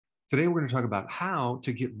Today, we're going to talk about how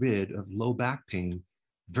to get rid of low back pain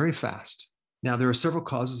very fast. Now, there are several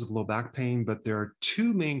causes of low back pain, but there are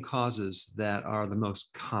two main causes that are the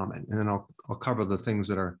most common. And then I'll cover the things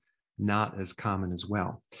that are not as common as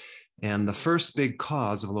well. And the first big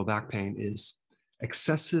cause of low back pain is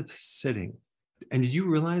excessive sitting. And did you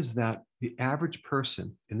realize that the average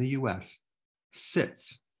person in the US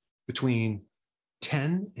sits between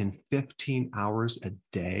 10 and 15 hours a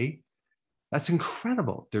day? That's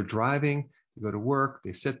incredible. They're driving, they go to work,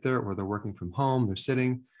 they sit there, or they're working from home, they're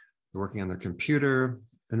sitting, they're working on their computer,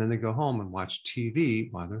 and then they go home and watch TV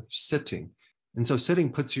while they're sitting. And so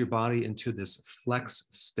sitting puts your body into this flex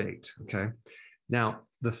state, okay? Now,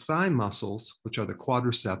 the thigh muscles, which are the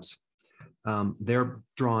quadriceps, they're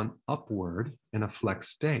drawn upward in a flex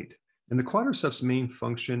state. And the quadriceps' main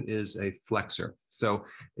function is a flexor. So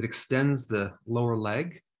it extends the lower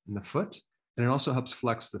leg and the foot, and it also helps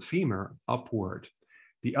flex the femur upward.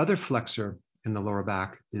 The other flexor in the lower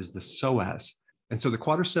back is the psoas. And so the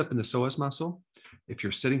quadricep and the psoas muscle, if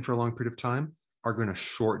you're sitting for a long period of time, are going to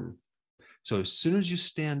shorten. So as soon as you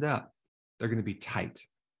stand up, they're going to be tight.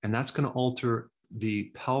 And that's going to alter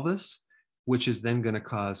the pelvis, which is then going to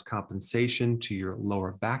cause compensation to your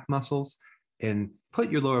lower back muscles and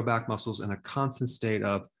put your lower back muscles in a constant state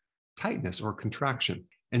of tightness or contraction.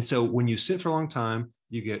 And so when you sit for a long time,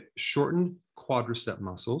 you get shortened quadricep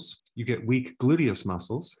muscles, you get weak gluteus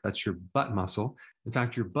muscles, that's your butt muscle. In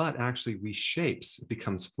fact, your butt actually reshapes. It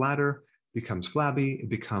becomes flatter, becomes flabby, it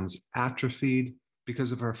becomes atrophied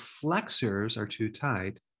because of our flexors are too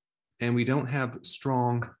tight and we don't have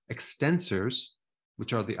strong extensors,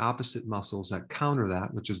 which are the opposite muscles that counter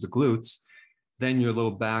that, which is the glutes. Then your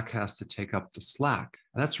low back has to take up the slack.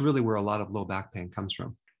 And that's really where a lot of low back pain comes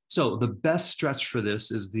from. So the best stretch for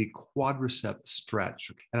this is the quadricep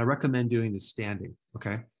stretch. And I recommend doing this standing,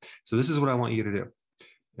 okay? So this is what I want you to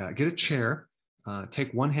do. Get a chair,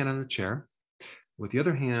 take one hand on the chair, with the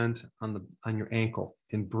other hand on your ankle,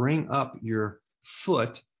 and bring up your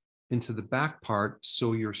foot into the back part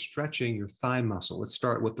so you're stretching your thigh muscle. Let's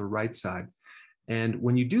start with the right side. And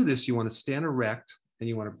when you do this, you want to stand erect and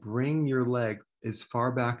you want to bring your leg as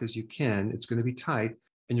far back as you can. It's going to be tight.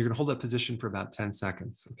 And you're going to hold that position for about 10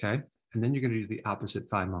 seconds, okay? And then you're going to do the opposite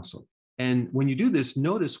thigh muscle. And when you do this,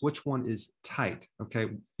 notice which one is tight, okay?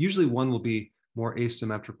 Usually one will be more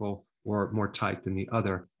asymmetrical or more tight than the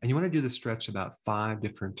other. And you want to do the stretch about 5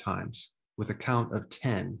 different times with a count of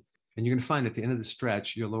 10. And you're going to find at the end of the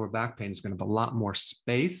stretch, your lower back pain is going to have a lot more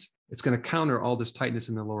space. It's going to counter all this tightness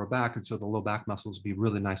in the lower back. And so the low back muscles will be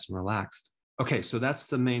really nice and relaxed. Okay, so that's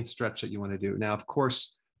the main stretch that you want to do. Now, of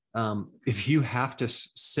course, if you have to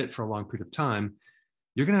sit for a long period of time,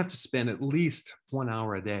 you're going to have to spend at least 1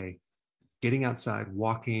 hour a day getting outside,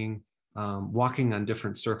 walking, walking on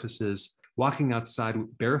different surfaces. Walking outside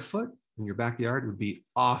barefoot in your backyard would be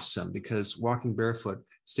awesome because walking barefoot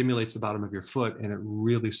stimulates the bottom of your foot and it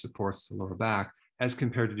really supports the lower back as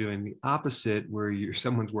compared to doing the opposite where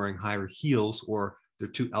someone's wearing higher heels or they're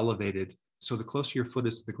too elevated. So the closer your foot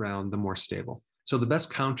is to the ground, the more stable. So the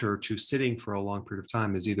best counter to sitting for a long period of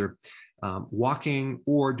time is either walking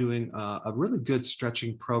or doing a really good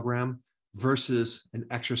stretching program versus an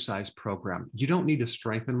exercise program. You don't need to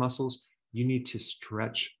strengthen muscles. You need to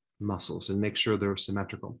stretch muscles and make sure they're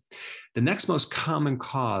symmetrical. The next most common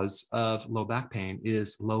cause of low back pain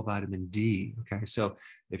is low vitamin D. Okay, so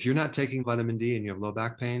if you're not taking vitamin D and you have low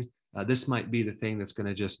back pain, this might be the thing that's going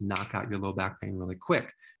to just knock out your low back pain really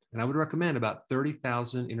quick. And I would recommend about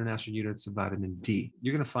 30,000 international units of vitamin D.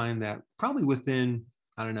 You're going to find that probably within,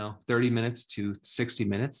 30 minutes to 60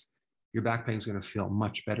 minutes, your back pain is going to feel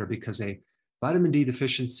much better because a vitamin D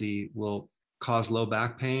deficiency will cause low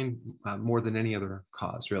back pain more than any other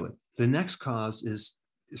cause, really. The next cause is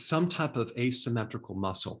some type of asymmetrical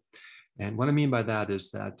muscle. And what I mean by that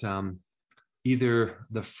is that either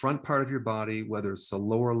the front part of your body, whether it's the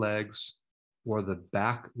lower legs or the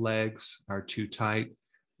back legs, are too tight.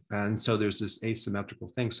 And so there's this asymmetrical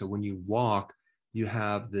thing. So when you walk, you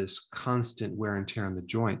have this constant wear and tear on the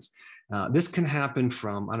joints. This can happen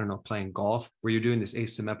from, playing golf, where you're doing this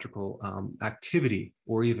asymmetrical activity,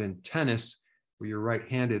 or even tennis, where you're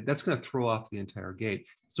right-handed. That's going to throw off the entire gait.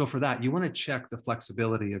 So for that, you want to check the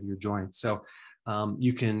flexibility of your joints. So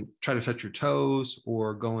you can try to touch your toes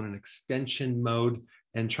or go in an extension mode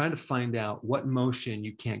and try to find out what motion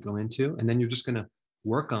you can't go into. And then you're just going to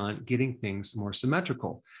work on getting things more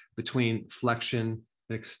symmetrical between flexion,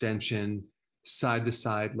 extension, side to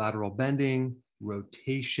side lateral bending,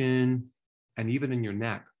 rotation, and even in your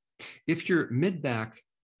neck. If your mid back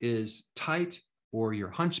is tight or your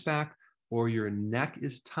hunchback or your neck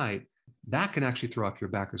is tight, that can actually throw off your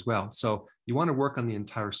back as well. So you want to work on the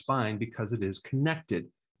entire spine because it is connected.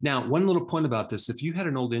 Now, one little point about this, if you had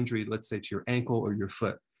an old injury, let's say to your ankle or your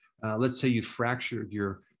foot, let's say you fractured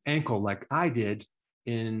your ankle like I did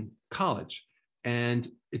in college, and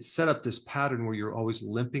it set up this pattern where you're always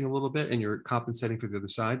limping a little bit and you're compensating for the other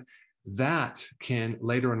side, that can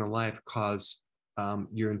later in life cause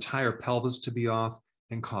your entire pelvis to be off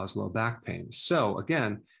and cause low back pain. So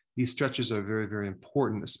again, these stretches are very, very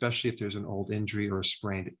important, especially if there's an old injury or a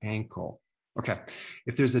sprained ankle. Okay,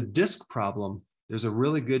 if there's a disc problem, there's a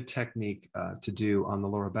really good technique to do on the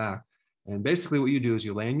lower back. And basically what you do is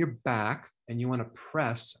you lay on your back and you want to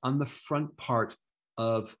press on the front part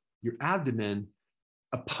of your abdomen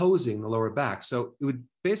opposing the lower back. So it would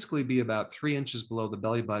basically be about 3 inches below the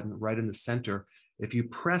belly button, right in the center. If you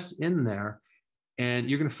press in there, and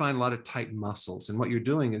you're going to find a lot of tight muscles. And what you're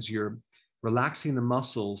doing is you're relaxing the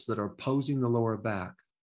muscles that are opposing the lower back.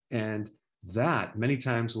 And that many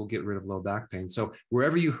times will get rid of low back pain. So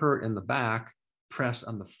wherever you hurt in the back, press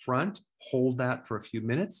on the front, hold that for a few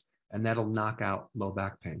minutes, and that'll knock out low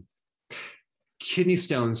back pain. Kidney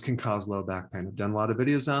stones can cause low back pain. I've done a lot of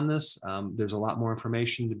videos on this. There's a lot more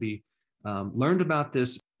information to be learned about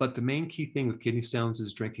this, but the main key thing with kidney stones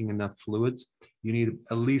is drinking enough fluids. You need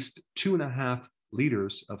at least 2.5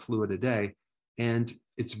 liters of fluid a day, and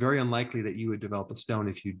it's very unlikely that you would develop a stone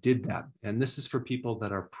if you did that. And this is for people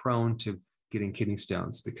that are prone to getting kidney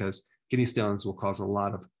stones, because kidney stones will cause a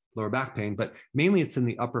lot of lower back pain, but mainly it's in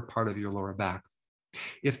the upper part of your lower back.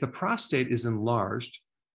 If the prostate is enlarged,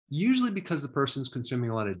 usually because the person's consuming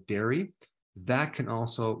a lot of dairy, that can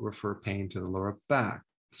also refer pain to the lower back.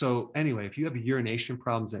 So anyway, if you have urination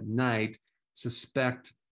problems at night,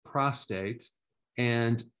 suspect prostate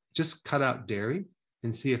and just cut out dairy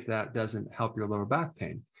and see if that doesn't help your lower back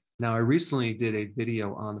pain. Now, I recently did a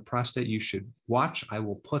video on the prostate you should watch. I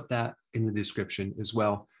will put that in the description as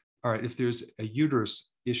well. All right, if there's a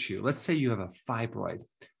uterus issue, let's say you have a fibroid,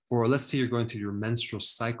 or let's say you're going through your menstrual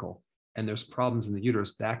cycle and there's problems in the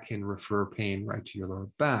uterus, that can refer pain right to your lower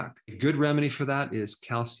back. A good remedy for that is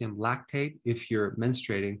calcium lactate if you're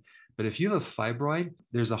menstruating. But if you have a fibroid,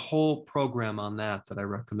 there's a whole program on that I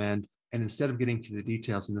recommend. And instead of getting to the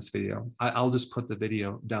details in this video, I'll just put the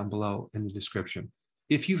video down below in the description.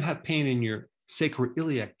 If you have pain in your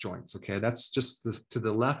sacroiliac joints, okay, that's just to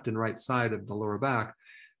the left and right side of the lower back,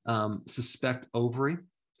 suspect ovary.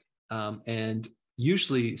 And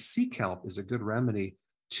usually sea kelp is a good remedy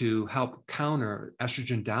to help counter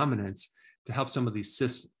estrogen dominance, to help some of these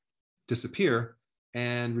cysts disappear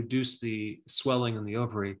and reduce the swelling in the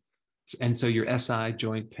ovary. And so your SI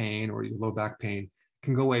joint pain or your low back pain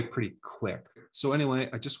can go away pretty quick. So anyway,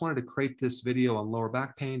 I just wanted to create this video on lower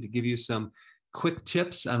back pain to give you some quick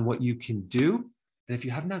tips on what you can do. And if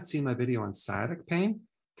you have not seen my video on sciatic pain,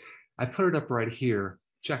 I put it up right here.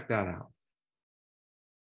 Check that out.